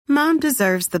Mom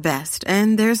deserves the best,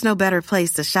 and there's no better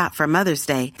place to shop for Mother's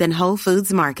Day than Whole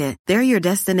Foods Market. They're your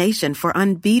destination for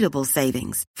unbeatable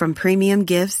savings, from premium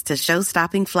gifts to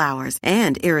show-stopping flowers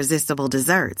and irresistible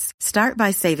desserts. Start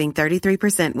by saving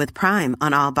 33% with Prime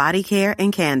on all body care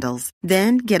and candles.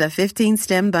 Then get a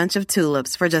 15-stem bunch of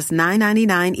tulips for just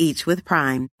 $9.99 each with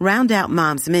Prime. Round out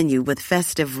Mom's menu with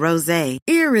festive rosé,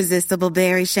 irresistible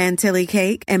berry chantilly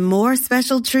cake, and more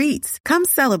special treats. Come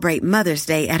celebrate Mother's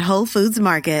Day at Whole Foods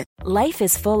Market. Life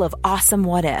is full of awesome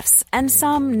what-ifs, and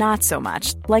some not so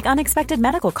much, like unexpected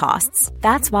medical costs.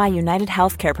 That's why United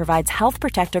Healthcare provides Health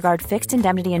Protector Guard fixed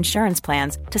indemnity insurance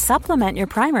plans to supplement your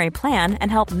primary plan and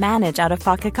help manage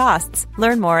out-of-pocket costs.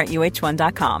 Learn more at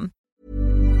uh1.com.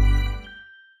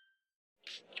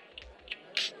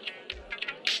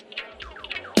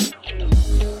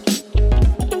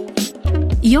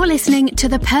 You're listening to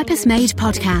the Purpose Made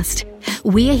podcast.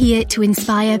 We're here to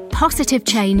inspire positive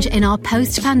change in our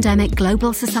post-pandemic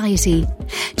global society,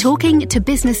 talking to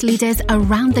business leaders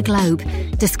around the globe,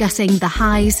 discussing the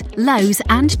highs, lows,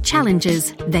 and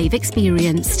challenges they've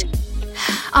experienced.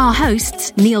 Our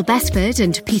hosts, Neil Besford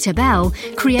and Peter Bell,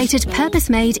 created Purpose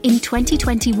Made in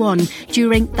 2021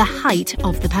 during the height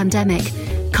of the pandemic,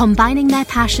 combining their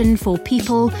passion for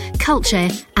people, culture,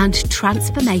 and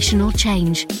transformational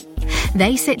change.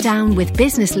 They sit down with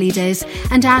business leaders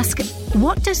and ask,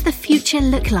 what does the future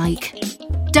look like?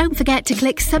 Don't forget to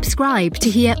click subscribe to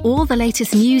hear all the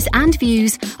latest news and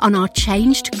views on our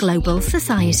changed global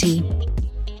society.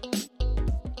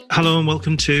 Hello and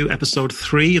welcome to episode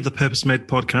 3 of the Purpose Made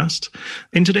podcast.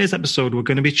 In today's episode, we're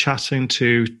going to be chatting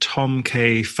to Tom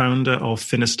Kay, founder of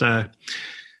Finisterre.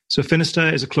 So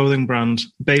Finisterre is a clothing brand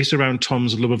based around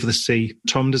Tom's love of the sea.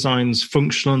 Tom designs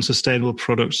functional and sustainable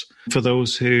products for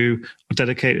those who are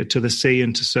dedicated to the sea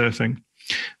and to surfing.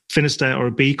 Finisterre are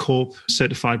a B Corp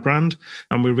certified brand,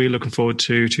 and we're really looking forward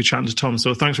to chatting to Tom.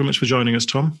 So thanks very much for joining us,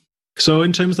 Tom. So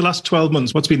in terms of the last 12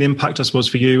 months, what's been the impact, I suppose,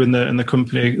 for you and the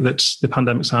company that the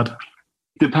pandemic's had?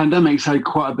 The pandemic's had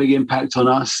quite a big impact on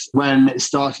us. When it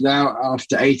started out,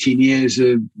 after 18 years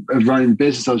of running the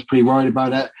business, I was pretty worried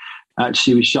about it.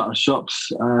 Actually, we shut our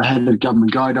shops ahead of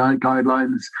government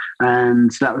guidelines,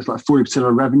 and that was like 40% of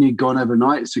our revenue gone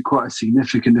overnight. So quite a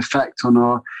significant effect on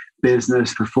our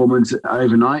business performance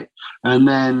overnight. And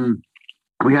then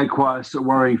we had quite a sort of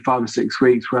worrying 5 or 6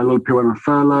 weeks where a lot of people went on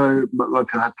furlough, but a lot of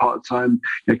people had part-time,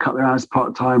 cut their hours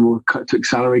part-time or took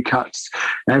salary cuts.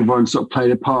 Everyone sort of played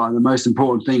a part. And the most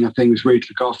important thing, I think, was really to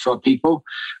look after our people.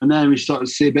 And then we started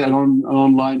to see a bit of an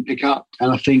online pick-up.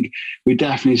 And I think we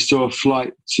definitely saw a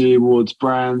flight towards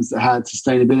brands that had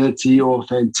sustainability,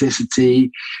 authenticity,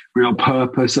 real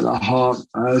purpose at their heart,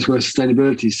 as well as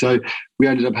sustainability. So we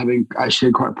ended up having actually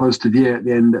a quite positive year at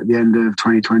the end of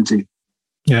 2020.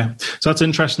 Yeah, so that's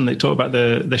interesting. They talk about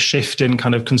the shift in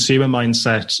kind of consumer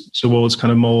mindset towards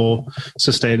kind of more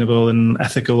sustainable and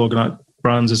ethical organized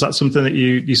brands. Is that something that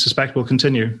you suspect will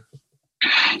continue?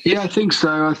 Yeah, I think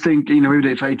so. I think, we've done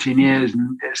it for 18 years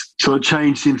and it's sort of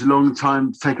change seems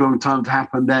take a long time to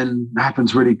happen, then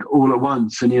happens really all at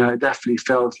once. And, it definitely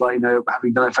feels like,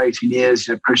 having done it for 18 years,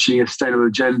 pushing a sustainable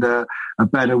agenda, a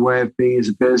better way of being as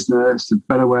a business, a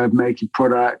better way of making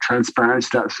product, transparency,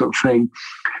 that sort of thing.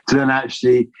 So then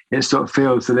actually it sort of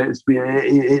feels that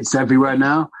it's everywhere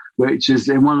now, which is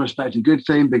in one respect a good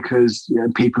thing because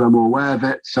people are more aware of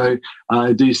it. So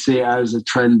I do see it as a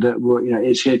trend that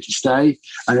it's here to stay,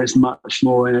 and it's much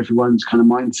more in everyone's kind of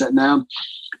mindset now.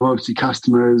 Obviously,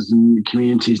 customers and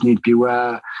communities need to be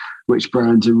aware which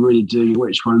brands are really doing it,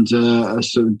 which ones are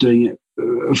sort of doing it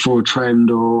for a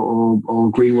trend or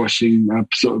greenwashing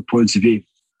sort of points of view.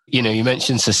 You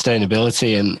mentioned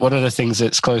sustainability, and one of the things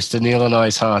that's close to Neil and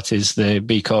I's heart is the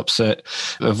B Corp cert,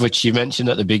 of which you mentioned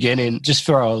at the beginning. Just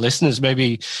for our listeners,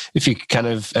 maybe if you could kind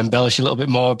of embellish a little bit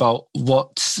more about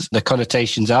what the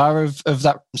connotations are of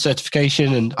that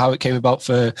certification and how it came about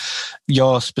for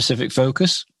your specific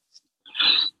focus.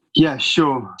 Yeah,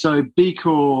 sure. So B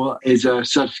Corp is a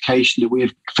certification that we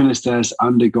have Finisterre's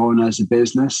undergone as a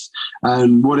business.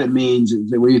 And what it means is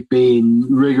that we've been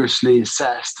rigorously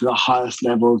assessed to the highest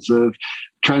levels of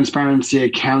transparency,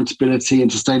 accountability,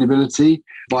 and sustainability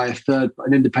by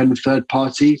an independent third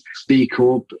party, B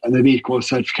Corp. And the B Corp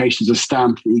certification is a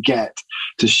stamp that you get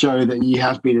to show that you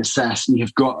have been assessed and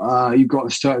you've got a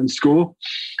certain score.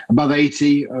 Above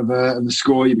 80 of the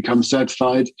score, you become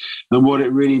certified. And what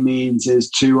it really means is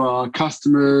to our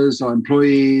customers, our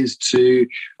employees, to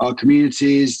our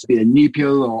communities, be it new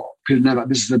people or people who know about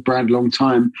this is a brand a long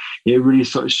time, it really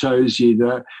sort of shows you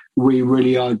that we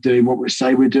really are doing what we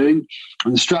say we're doing.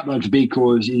 And the strapline for B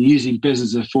Corp is using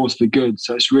business as a force for good.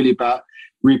 So it's really about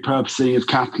repurposing of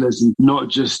capitalism, not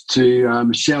just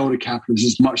to shareholder capitalism.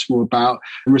 It's much more about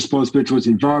responsibility towards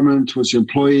the environment, towards your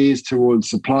employees, towards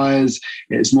suppliers.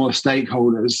 It's more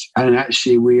stakeholders. And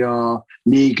actually, we are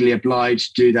legally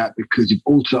obliged to do that because we've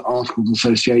altered Articles of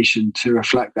Association to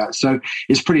reflect that. So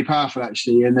it's pretty powerful,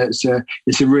 actually. And it's a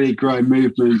really growing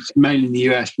movement, mainly in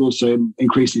the US, but also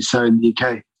increasingly so in the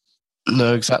UK.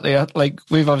 No, exactly. Like,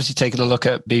 we've obviously taken a look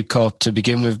at B Corp to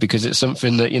begin with because it's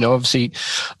something that, obviously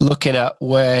looking at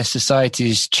where society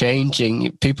is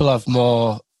changing, people have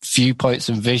more viewpoints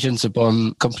and visions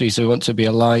upon companies who want to be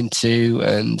aligned to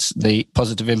and the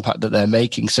positive impact that they're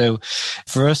making. So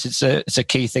for us, it's a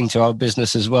key thing to our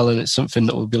business as well. And it's something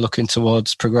that we'll be looking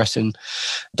towards progressing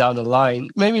down the line.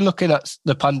 Maybe looking at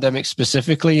the pandemic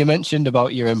specifically, you mentioned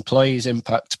about your employees'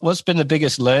 impact. What's been the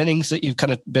biggest learnings that you've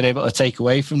kind of been able to take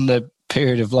away from the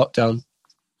period of lockdown?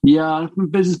 Yeah, from a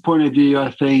business point of view, I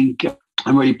think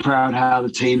I'm really proud how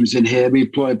the team's in here. We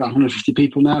employ about 150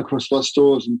 people now across our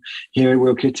stores and here at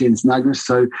Will Kitty and St Agnes.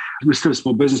 So we're still a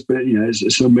small business, but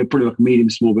we're pretty like a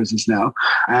medium small business now.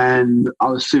 And I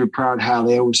was super proud how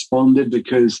they all responded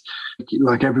because,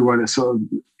 like everyone, it's sort of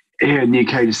here in the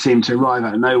UK just seemed to arrive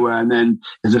out of nowhere and then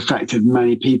has affected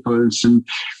many people in some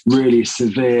really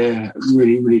severe,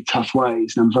 really, really tough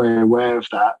ways. And I'm very aware of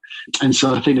that. And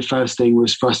so I think the first thing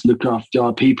was for us to look after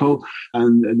our people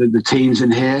and the teams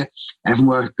in here.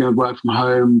 Everyone work from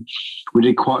home. We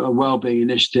did quite a lot of wellbeing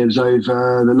initiatives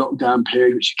over the lockdown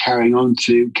period, which are carrying on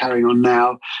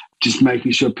now. Just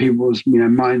making sure people's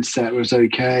mindset was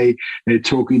okay. They're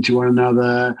talking to one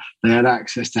another. They had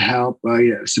access to help,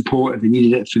 support if they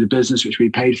needed it through the business, which we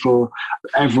paid for.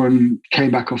 Everyone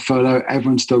came back off furlough.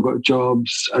 Everyone still got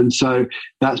jobs. And so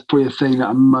that's probably the thing that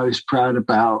I'm most proud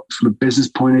about from a business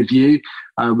point of view,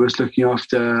 was looking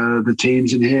after the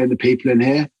teams in here and the people in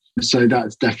here. So that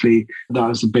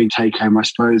was a big take home, I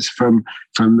suppose, from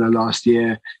the last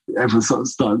year. Everyone's sort of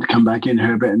starting to come back in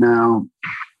here a bit now.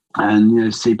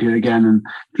 And see people again, and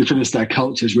the Finisterre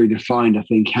culture has really defined, I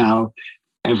think, how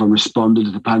everyone responded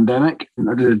to the pandemic. And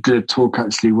I did a talk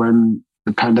actually when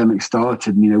the pandemic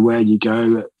started. Where you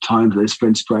go at times like this for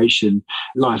inspiration.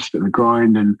 Life's a bit of a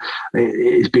grind, and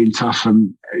it's been tough.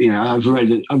 And I've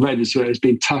read this. It's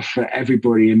been tough for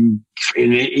everybody in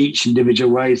each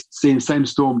individual way. Seeing the same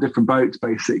storm, different boats,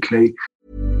 basically.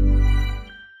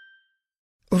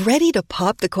 Ready to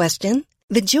pop the question?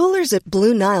 The jewelers at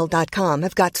BlueNile.com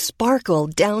have got sparkle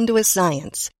down to a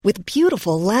science with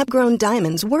beautiful lab-grown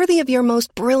diamonds worthy of your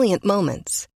most brilliant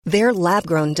moments. Their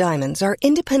lab-grown diamonds are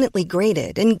independently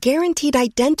graded and guaranteed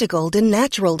identical to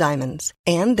natural diamonds,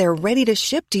 and they're ready to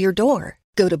ship to your door.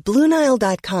 Go to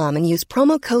BlueNile.com and use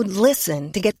promo code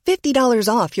LISTEN to get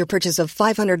 $50 off your purchase of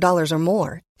 $500 or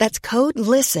more. That's code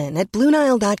LISTEN at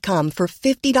BlueNile.com for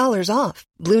 $50 off.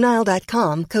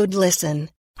 BlueNile.com, code LISTEN.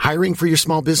 Hiring for your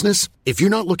small business? If you're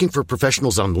not looking for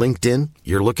professionals on LinkedIn,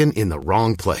 you're looking in the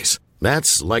wrong place.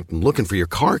 That's like looking for your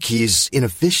car keys in a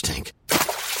fish tank.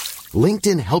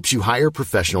 LinkedIn helps you hire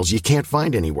professionals you can't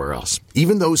find anywhere else,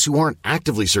 even those who aren't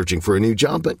actively searching for a new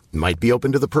job but might be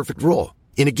open to the perfect role.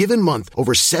 In a given month,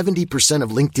 over 70%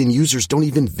 of LinkedIn users don't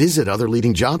even visit other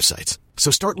leading job sites. So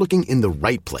start looking in the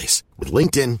right place. With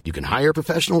LinkedIn, you can hire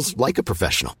professionals like a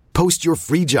professional. Post your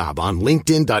free job on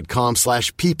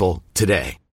linkedin.com/people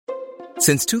today.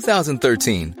 Since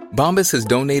 2013, Bombas has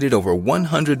donated over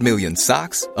 100 million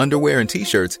socks, underwear, and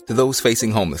T-shirts to those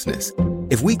facing homelessness.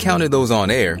 If we counted those on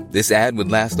air, this ad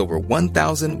would last over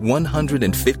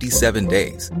 1,157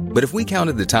 days. But if we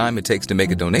counted the time it takes to make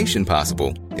a donation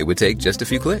possible, it would take just a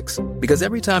few clicks. Because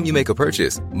every time you make a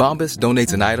purchase, Bombas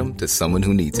donates an item to someone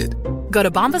who needs it. Go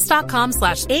to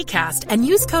bombas.com/ACAST and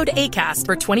use code ACAST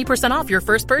for 20% off your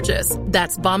first purchase.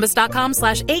 That's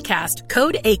bombas.com/ACAST,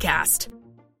 code ACAST.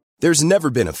 There's never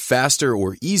been a faster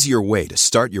or easier way to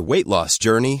start your weight loss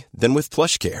journey than with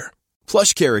PlushCare.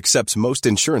 PlushCare accepts most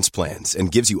insurance plans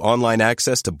and gives you online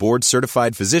access to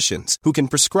board-certified physicians who can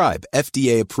prescribe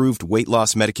FDA-approved weight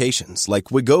loss medications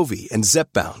like Wegovy and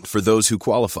Zepbound for those who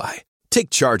qualify. Take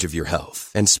charge of your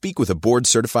health and speak with a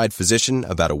board-certified physician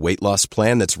about a weight loss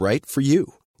plan that's right for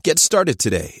you. Get started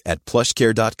today at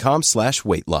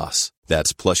plushcare.com/weight loss.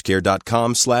 That's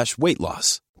plushcare.com/weight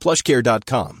loss.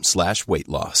 plushcare.com/weight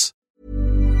loss.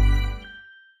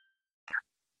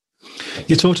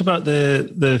 You talked about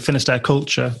the Finisterre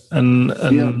culture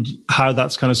and how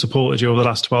that's kind of supported you over the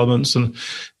last 12 months. And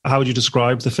how would you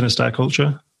describe the Finisterre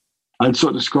culture? I'd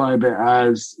sort of describe it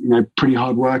as, pretty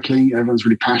hardworking. Everyone's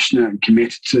really passionate and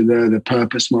committed to the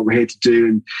purpose and what we're here to do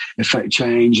and affect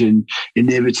change and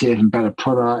innovative and better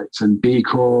products and B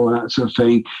Corp, that sort of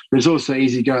thing. But it's also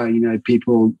easygoing.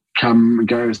 People come and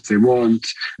go as they want.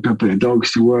 People put their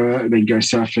dogs to work. They can go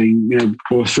surfing,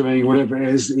 or swimming, whatever it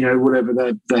is,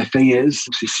 whatever their thing is,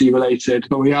 obviously sea related.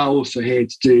 But we are also here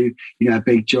to do, a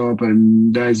big job.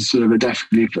 And there's sort of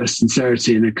definitely a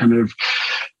sincerity and a kind of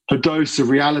a dose of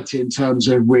reality in terms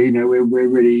of we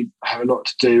really have a lot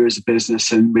to do as a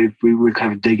business, and we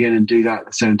kind of dig in and do that at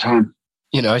the same time.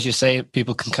 As you say,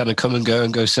 people can kind of come and go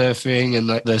surfing,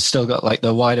 and they've still got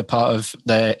the wider part of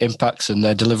their impacts and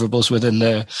their deliverables within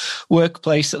their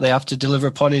workplace that they have to deliver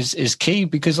upon is key.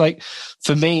 Because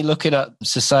for me, looking at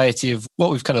society, of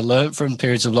what we've kind of learned from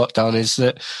periods of lockdown is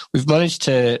that we've managed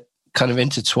to kind of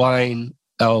intertwine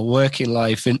our working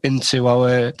life into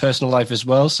our personal life as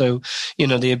well. So,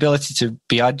 the ability to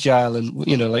be agile and,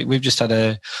 we've just had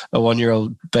a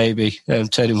 1-year-old baby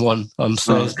turning 1 on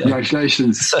Thursday.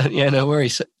 Congratulations. So, no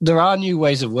worries. There are new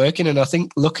ways of working, and I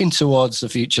think looking towards the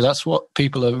future, that's what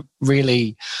people are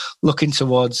really looking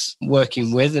towards,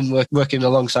 working with and working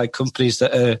alongside companies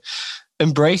that are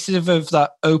embracive of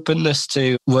that openness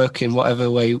to work in whatever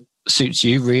way suits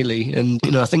you, really. And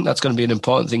I think that's going to be an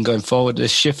important thing going forward, a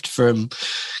shift from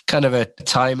kind of a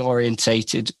time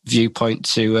orientated viewpoint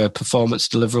to a performance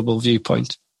deliverable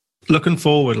viewpoint. Looking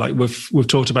forward, we've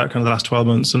talked about kind of the last 12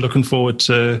 months, and looking forward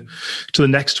to the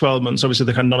next 12 months. Obviously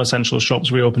the kind of non-essential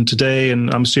shops reopened today,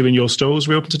 and I'm assuming your stores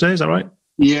reopened today, is that right?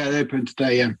 Yeah, they opened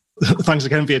today, yeah. Thanks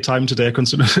again for your time today.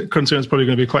 Considering it's probably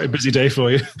going to be quite a busy day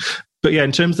for you. But yeah,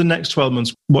 in terms of the next 12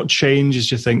 months, what changes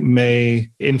do you think may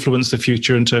influence the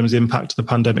future in terms of the impact the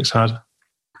pandemic's had?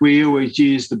 We always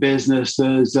use the business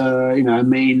as a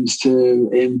means to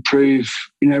improve,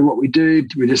 what we do.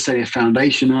 We just set a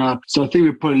foundation up. So I think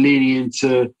we're probably leaning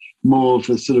into more of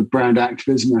the sort of brand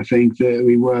activism, I think, that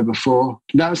we were before.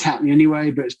 That was happening anyway,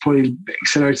 but it's probably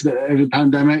accelerated a bit over the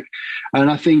pandemic.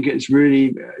 And I think it's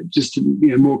really just,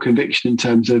 more conviction in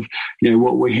terms of,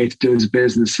 what we're here to do as a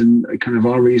business and kind of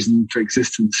our reason for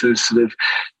existence. So sort of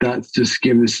that's just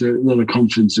given us a lot of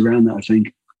confidence around that, I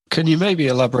think. Can you maybe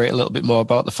elaborate a little bit more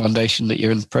about the foundation that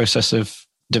you're in the process of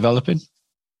developing?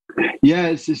 Yeah,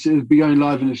 it'll be going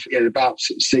live in about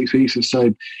 6 weeks or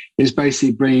so. It's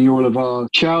basically bringing all of our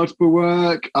charitable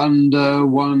work under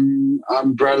one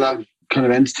umbrella kind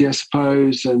of entity, I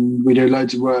suppose. And we do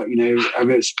loads of work,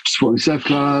 whether it's supporting surf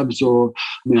clubs or,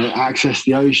 access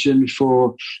the ocean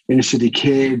for inner city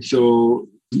kids, or,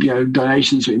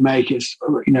 donations that we make. It's,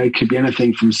 it could be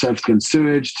anything from surf and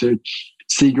sewage to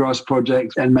seagrass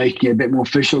projects, and making it a bit more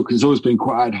official, because it's always been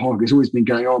quite ad hoc. It's always been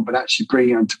going on, but actually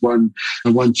bringing it onto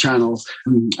one channel,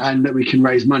 and that we can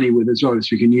raise money with as well.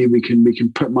 So we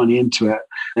can put money into it,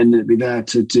 and it'll be there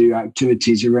to do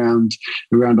activities around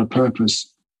our purpose.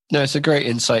 No, it's a great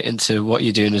insight into what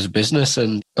you're doing as a business,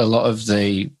 and a lot of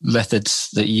the methods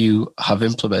that you have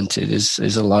implemented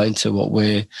is aligned to what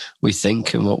we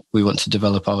think and what we want to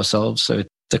develop ourselves. So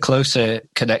the closer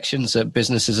connections that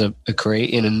businesses are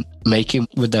creating and making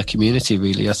with their community,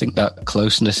 really, I think that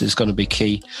closeness is going to be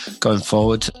key going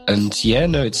forward. And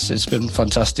it's been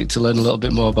fantastic to learn a little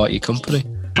bit more about your company.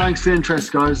 Thanks for the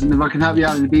interest, guys. And if I can help you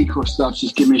out in the B Corp stuff,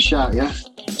 just give me a shout, yeah?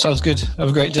 Sounds good. Have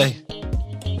a great day.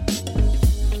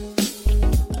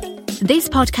 This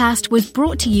podcast was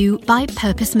brought to you by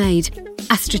Purpose Made,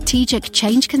 a strategic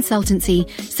change consultancy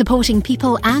supporting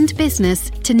people and business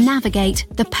to navigate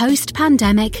the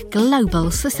post-pandemic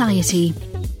global society.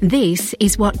 This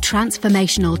is what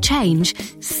transformational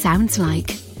change sounds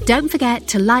like. Don't forget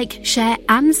to like, share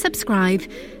and subscribe,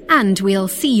 and we'll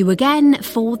see you again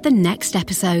for the next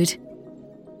episode.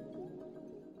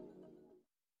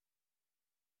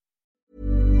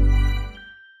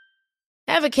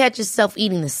 Ever catch yourself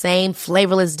eating the same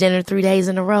flavorless dinner 3 days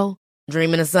in a row?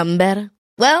 Dreaming of something better?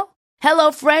 Well,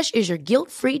 HelloFresh is your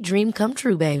guilt-free dream come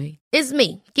true, baby. It's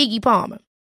me, Keke Palmer.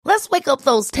 Let's wake up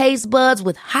those taste buds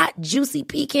with hot, juicy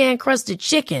pecan-crusted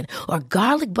chicken or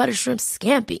garlic butter shrimp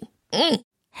scampi.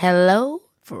 Hello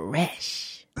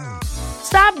Fresh.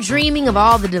 Stop dreaming of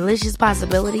all the delicious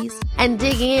possibilities and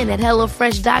dig in at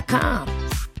HelloFresh.com.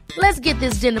 Let's get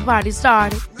this dinner party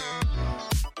started.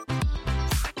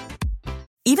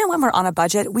 Even when we're on a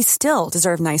budget, we still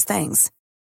deserve nice things.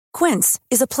 Quince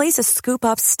is a place to scoop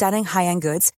up stunning high-end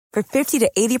goods for 50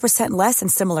 to 80% less than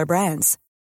similar brands.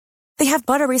 They have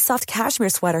buttery soft cashmere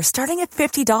sweaters starting at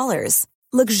 $50,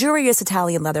 luxurious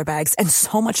Italian leather bags, and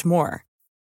so much more.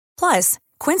 Plus,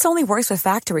 Quince only works with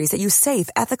factories that use safe,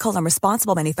 ethical, and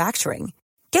responsible manufacturing.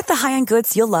 Get the high-end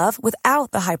goods you'll love without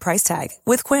the high price tag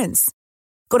with Quince.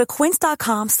 Go to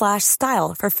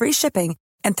quince.com/style for free shipping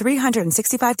and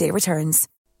 365-day returns.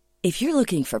 If you're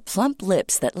looking for plump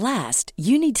lips that last,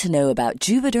 you need to know about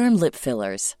Juvederm lip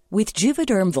fillers. With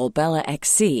Juvederm Volbella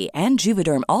XC and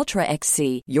Juvederm Ultra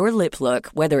XC, your lip look,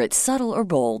 whether it's subtle or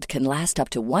bold, can last up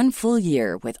to 1 full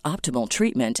year with optimal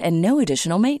treatment and no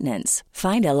additional maintenance.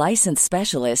 Find a licensed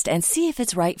specialist and see if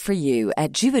it's right for you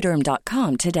at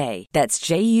Juvederm.com today. That's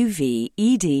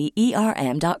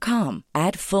JUVEDERM.com.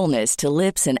 Add fullness to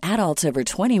lips in adults over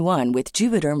 21 with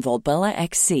Juvederm Volbella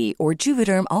XC or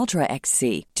Juvederm Ultra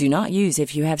XC. Do not use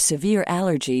if you have severe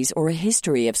allergies or a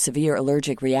history of severe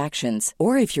allergic reactions,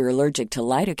 or if you're allergic to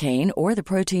lidocaine or the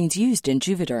proteins used in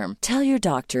Juvederm. Tell your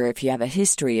doctor if you have a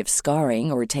history of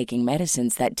scarring or taking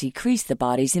medicines that decrease the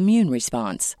body's immune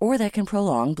response or that can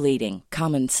prolong bleeding.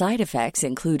 Common side effects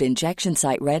include injection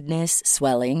site redness,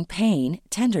 swelling, pain,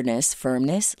 tenderness,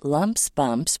 firmness, lumps,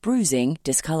 bumps, bruising,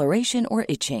 discoloration, or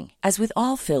itching. As with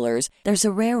all fillers, there's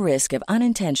a rare risk of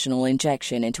unintentional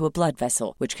injection into a blood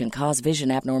vessel, which can cause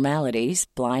vision abnormalities,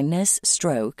 blindness,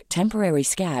 stroke, temporary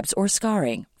scabs, or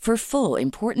scarring. For full,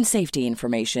 important safety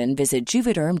information, visit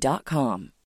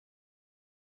Juvederm.com.